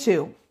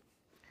into.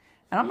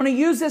 And I'm going to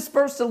use this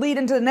verse to lead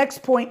into the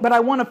next point, but I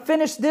want to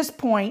finish this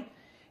point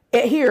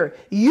here.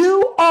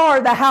 You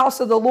are the house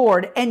of the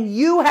Lord, and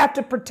you have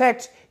to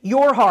protect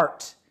your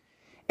heart.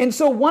 And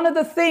so one of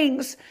the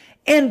things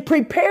in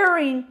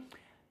preparing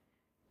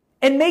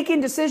and making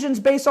decisions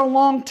based on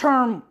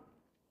long-term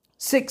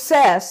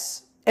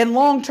success and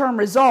long-term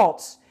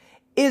results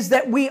is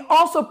that we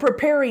also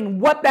preparing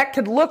what that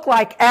could look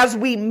like as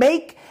we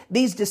make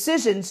these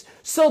decisions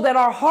so that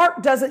our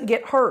heart doesn't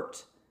get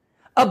hurt.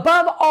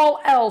 Above all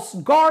else,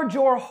 guard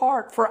your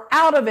heart, for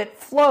out of it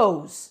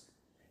flows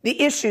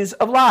the issues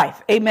of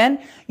life.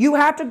 Amen. You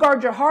have to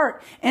guard your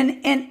heart.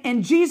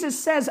 And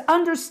Jesus says,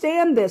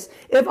 understand this.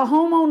 If a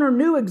homeowner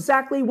knew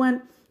exactly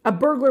when a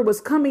burglar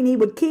was coming, he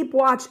would keep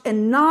watch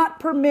and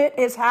not permit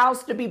his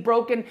house to be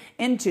broken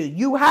into.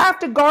 You have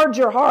to guard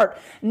your heart,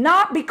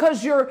 not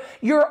because you're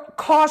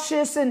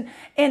cautious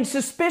and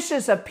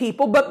suspicious of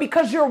people, but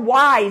because you're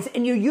wise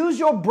and you use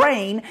your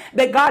brain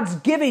that God's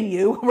given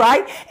you,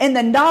 right? And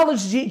the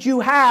knowledge that you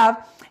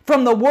have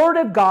from the Word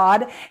of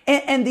God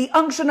and the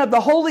unction of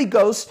the Holy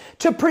Ghost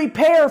to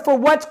prepare for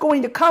what's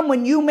going to come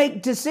when you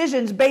make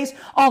decisions based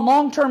on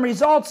long-term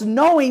results,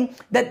 knowing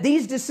that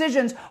these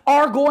decisions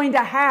are going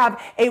to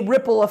have a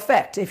ripple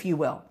effect, if you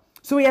will.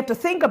 So we have to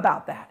think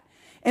about that.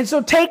 And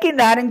so taking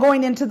that and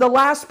going into the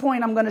last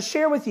point I'm going to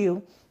share with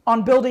you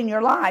on building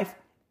your life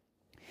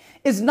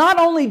is not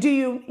only do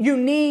you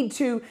need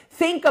to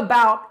think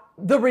about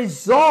the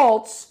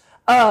results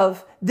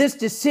of this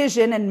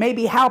decision and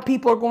maybe how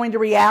people are going to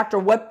react or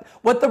what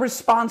the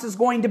response is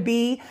going to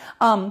be,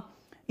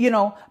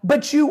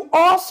 but you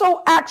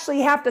also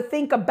actually have to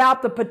think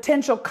about the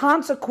potential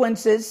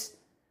consequences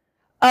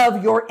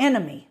of your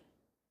enemy.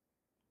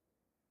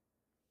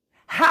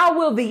 How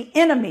will the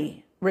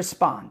enemy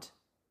respond?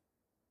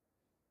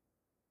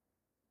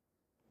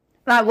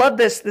 And I love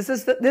this. This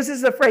is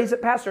the phrase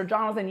that Pastor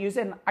Jonathan used,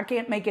 and I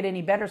can't make it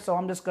any better, so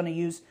I'm just going to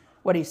use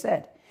what he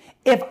said.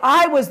 If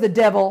I was the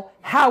devil,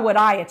 how would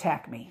I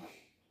attack me?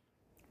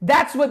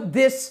 That's what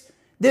this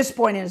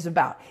point is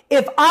about.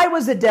 If I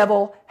was the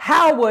devil,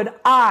 how would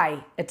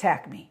I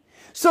attack me?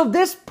 So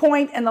this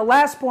point and the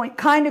last point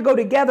kind of go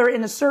together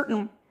in a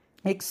certain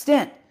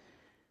extent.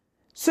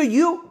 So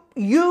you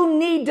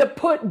need to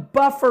put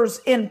buffers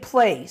in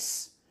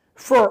place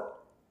for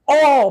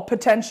all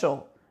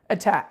potential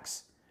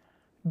attacks.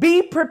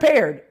 Be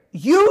prepared.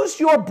 Use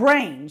your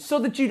brain so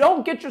that you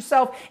don't get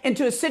yourself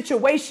into a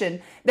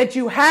situation that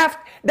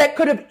that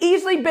could have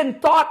easily been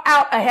thought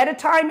out ahead of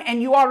time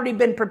and you already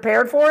been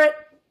prepared for it.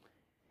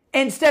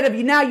 Instead of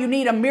now you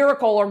need a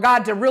miracle or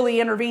God to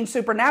really intervene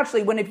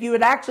supernaturally, when if you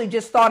had actually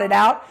just thought it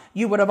out,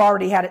 you would have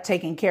already had it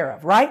taken care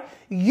of, right?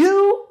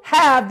 You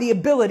have the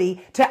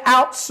ability to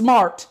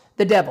outsmart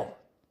the devil.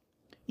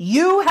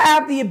 You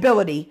have the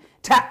ability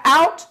to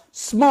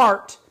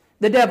outsmart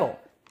the devil.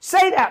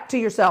 Say that to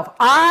yourself.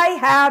 I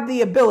have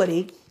the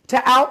ability to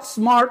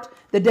outsmart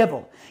the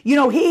devil. You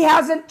know, he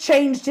hasn't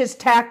changed his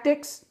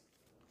tactics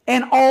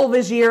in all of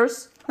his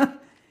years.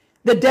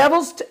 The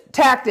devil's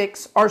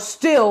tactics are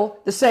still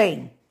the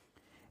same.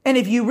 And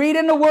if you read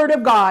in the Word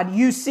of God,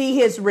 you see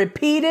his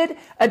repeated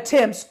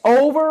attempts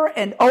over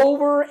and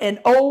over and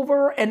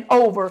over and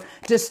over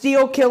to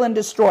steal, kill, and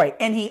destroy.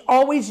 And he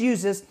always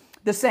uses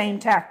the same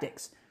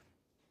tactics.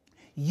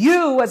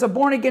 You, as a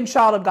born-again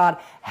child of God,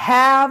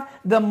 have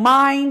the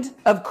mind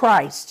of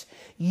Christ.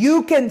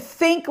 You can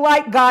think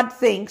like God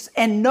thinks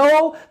and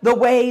know the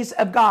ways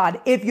of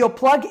God if you'll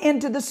plug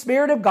into the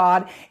Spirit of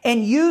God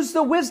and use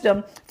the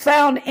wisdom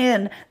found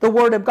in the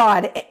Word of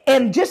God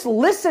and just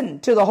listen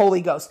to the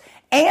Holy Ghost.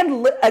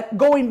 And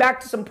going back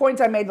to some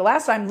points I made the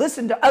last time,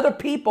 listen to other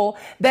people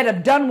that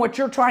have done what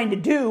you're trying to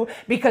do,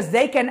 because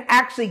they can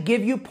actually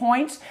give you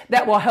points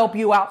that will help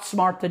you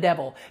outsmart the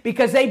devil,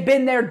 because they've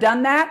been there,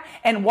 done that.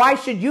 And why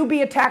should you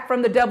be attacked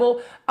from the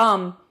devil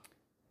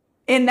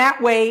in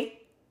that way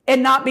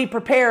and not be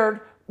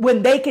prepared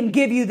when they can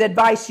give you the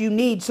advice you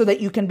need so that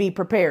you can be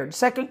prepared?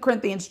 2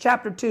 Corinthians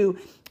chapter 2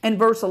 and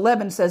verse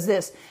 11 says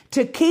this: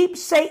 to keep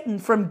Satan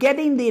from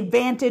getting the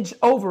advantage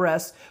over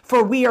us,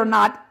 for we are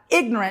not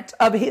ignorant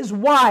of his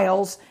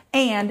wiles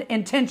and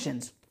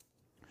intentions.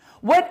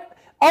 What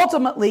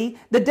ultimately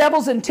the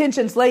devil's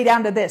intentions lay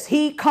down to this: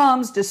 he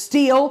comes to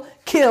steal,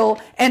 kill,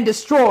 and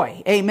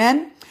destroy.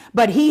 Amen.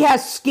 But he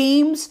has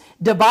schemes,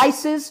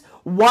 devices,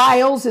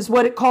 wiles is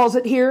what it calls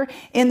it here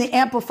in the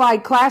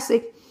Amplified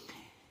Classic,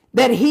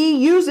 that he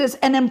uses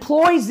and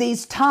employs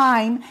these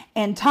time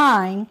and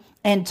time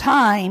and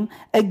time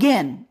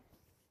again.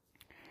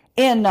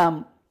 In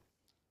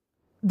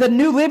the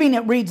New Living,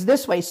 it reads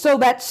this way: so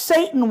that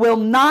Satan will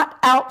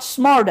not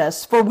outsmart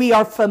us, for we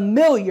are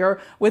familiar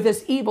with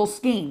his evil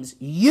schemes.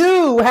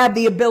 You have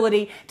the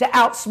ability to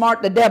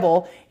outsmart the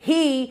devil.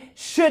 He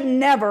should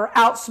never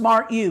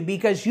outsmart you,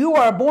 because you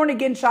are a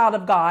born-again child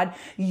of God.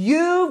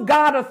 You've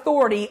got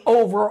authority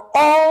over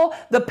all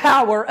the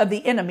power of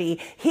the enemy.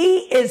 He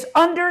is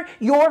under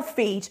your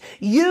feet.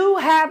 You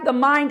have the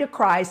mind of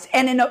Christ,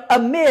 and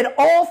amid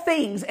all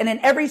things and in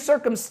every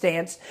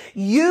circumstance,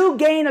 you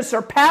gain a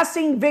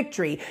surpassing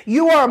victory.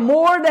 You are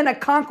more than a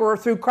conqueror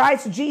through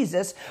Christ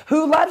Jesus,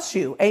 who loves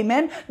you.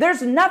 Amen.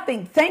 There's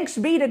nothing, thanks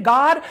be to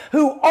God,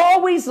 who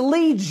always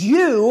leads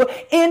you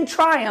in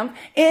triumph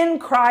in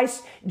Christ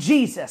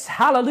Jesus.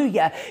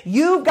 Hallelujah.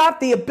 You've got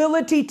the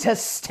ability to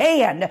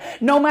stand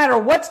no matter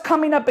what's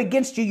coming up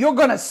against you. You're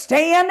going to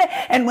stand,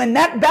 and when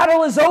that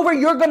battle is over,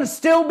 you're going to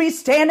still be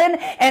standing,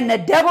 and the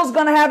devil's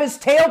going to have his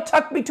tail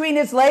tucked between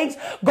his legs,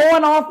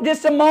 going off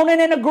just a moaning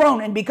and a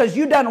groaning, because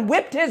you done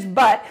whipped his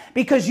butt,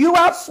 because you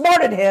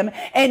outsmarted him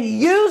and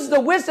used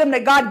the wisdom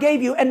that God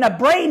gave you and the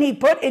brain he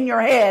put in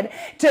your head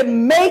to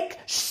make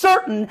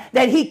certain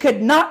that he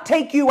could not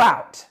take you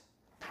out.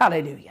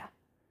 Hallelujah.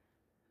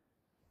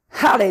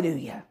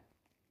 Hallelujah.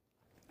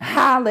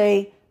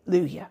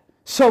 Hallelujah.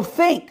 So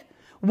think,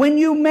 when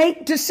you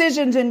make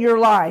decisions in your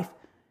life,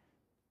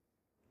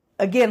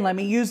 again, let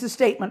me use the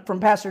statement from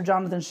Pastor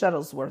Jonathan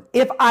Shuttlesworth: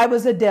 if I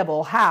was a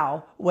devil,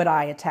 how would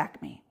I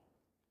attack me?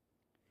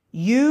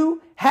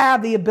 You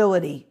have the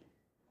ability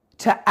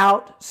to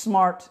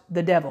outsmart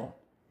the devil.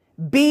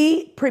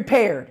 Be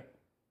prepared.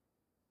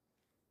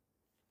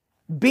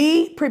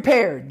 Be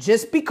prepared.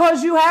 Just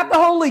because you have the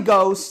Holy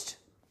Ghost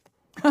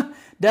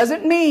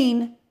doesn't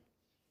mean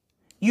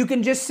you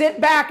can just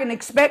sit back and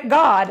expect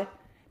God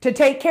to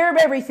take care of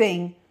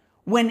everything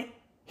when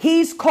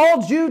he's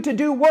called you to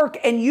do work,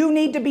 and you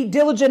need to be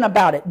diligent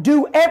about it.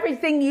 Do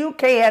everything you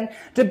can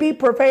to be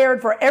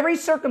prepared for every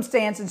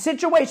circumstance and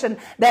situation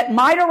that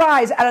might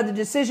arise out of the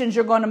decisions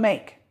you're going to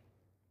make.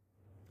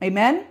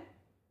 Amen?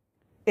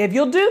 If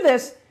you'll do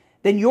this,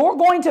 then you're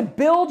going to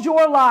build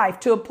your life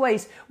to a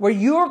place where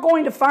you're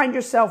going to find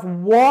yourself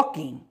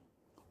walking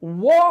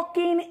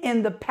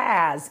in the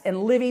paths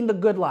and living the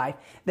good life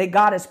that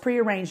God has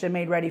prearranged and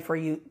made ready for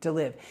you to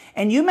live.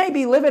 And you may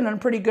be living a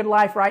pretty good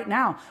life right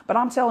now, but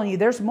I'm telling you,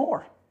 there's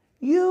more.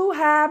 You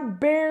have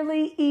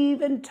barely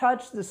even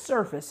touched the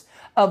surface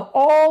of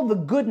all the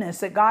goodness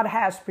that God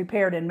has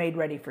prepared and made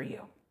ready for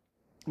you.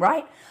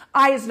 Right?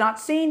 Eye has not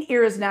seen,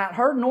 ear has not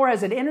heard, nor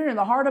has it entered in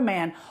the heart of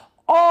man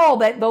all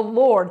that the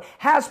Lord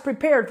has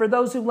prepared for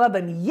those who love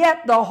him.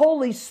 Yet the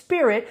Holy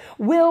Spirit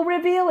will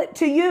reveal it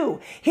to you.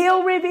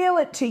 He'll reveal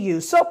it to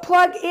you. So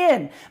plug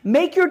in.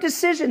 Make your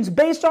decisions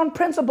based on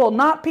principle,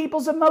 not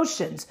people's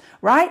emotions,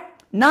 right?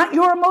 Not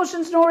your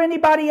emotions nor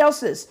anybody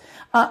else's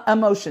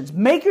emotions.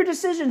 Make your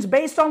decisions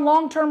based on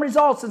long-term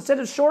results instead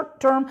of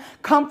short-term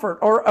comfort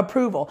or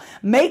approval.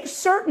 Make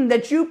certain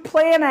that you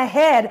plan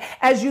ahead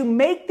as you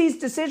make these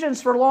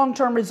decisions for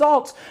long-term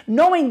results,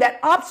 knowing that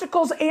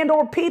obstacles and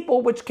or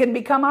people, which can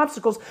become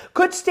obstacles,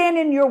 could stand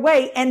in your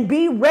way, and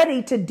be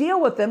ready to deal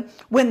with them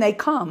when they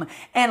come.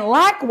 And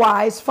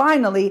likewise,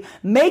 finally,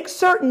 make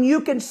certain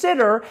you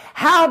consider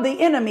how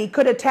the enemy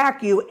could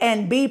attack you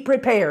and be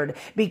prepared,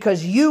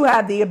 because you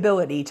have the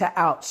ability to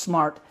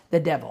outsmart the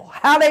devil.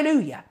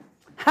 Hallelujah.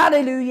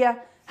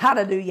 Hallelujah.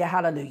 Hallelujah.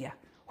 Hallelujah.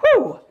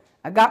 Whew.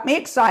 It got me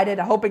excited.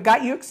 I hope it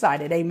got you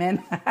excited.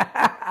 Amen.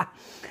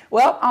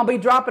 Well, I'll be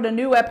dropping a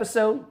new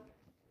episode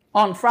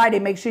on Friday.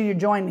 Make sure you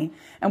join me.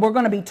 And we're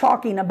going to be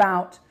talking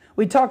about,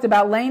 we talked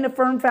about laying a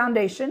firm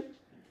foundation.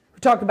 We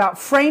talked about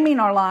framing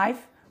our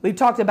life. We've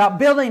talked about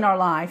building our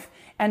life.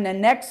 And the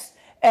next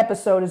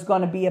episode is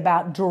going to be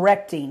about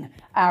directing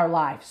our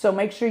life. So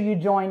make sure you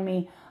join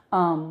me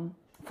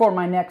for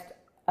my next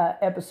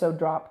episode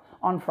drop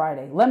on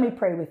Friday. Let me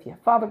pray with you.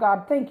 Father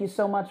God, thank you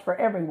so much for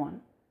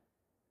everyone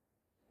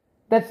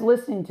that's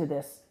listening to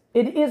this.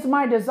 It is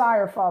my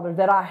desire, Father,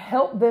 that I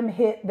help them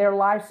hit their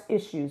life's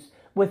issues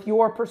with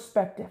your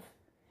perspective.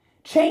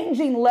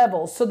 Changing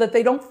levels so that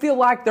they don't feel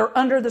like they're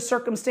under the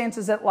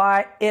circumstances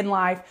in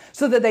life,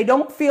 so that they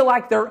don't feel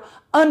like they're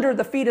under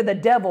the feet of the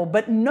devil,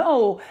 but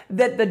know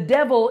that the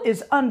devil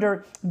is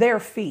under their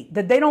feet,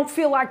 that they don't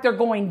feel like they're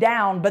going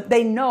down, but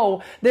they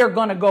know they're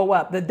going to go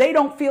up, that they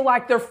don't feel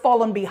like they're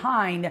falling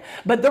behind,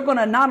 but they're going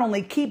to not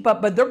only keep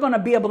up, but they're going to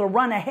be able to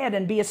run ahead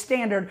and be a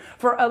standard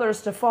for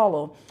others to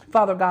follow.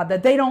 Father God,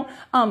 that they don't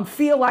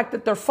feel like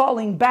that they're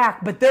falling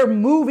back, but they're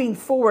moving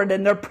forward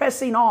and they're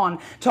pressing on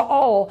to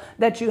all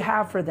that you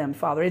have for them,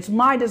 Father. It's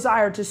my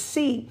desire to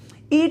see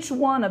each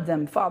one of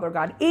them, Father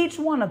God, each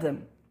one of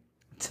them,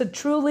 to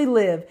truly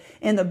live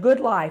in the good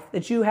life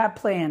that you have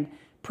planned,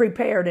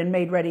 prepared, and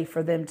made ready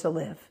for them to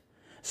live.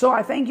 So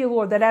I thank you,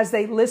 Lord, that as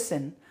they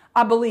listen,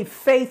 I believe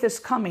faith is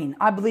coming.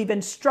 I believe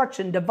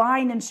instruction,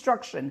 divine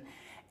instruction,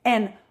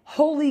 and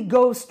Holy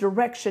Ghost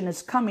direction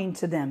is coming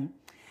to them.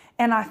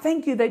 And I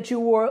thank you that you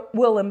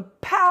will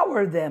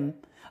empower them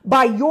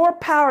by your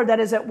power that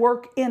is at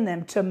work in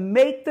them to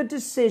make the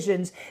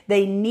decisions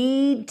they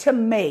need to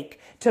make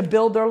to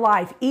build their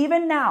life.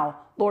 Even now,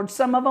 Lord,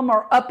 some of them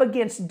are up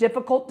against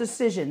difficult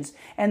decisions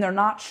and they're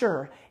not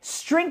sure.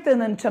 Strengthen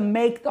them to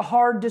make the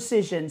hard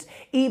decisions,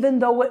 even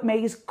though it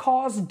may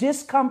cause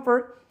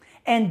discomfort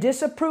and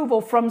disapproval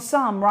from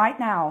some right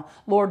now.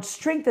 Lord,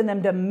 strengthen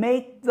them to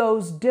make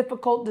those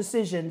difficult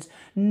decisions,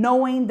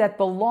 knowing that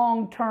the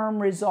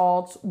long-term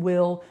results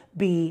will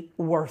be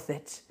worth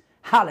it.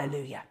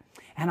 Hallelujah.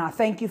 And I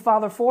thank you,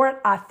 Father, for it.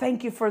 I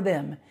thank you for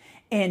them.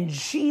 In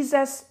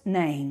Jesus'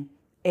 name,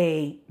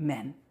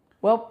 amen.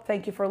 Well,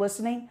 thank you for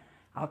listening.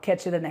 I'll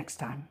catch you the next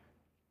time.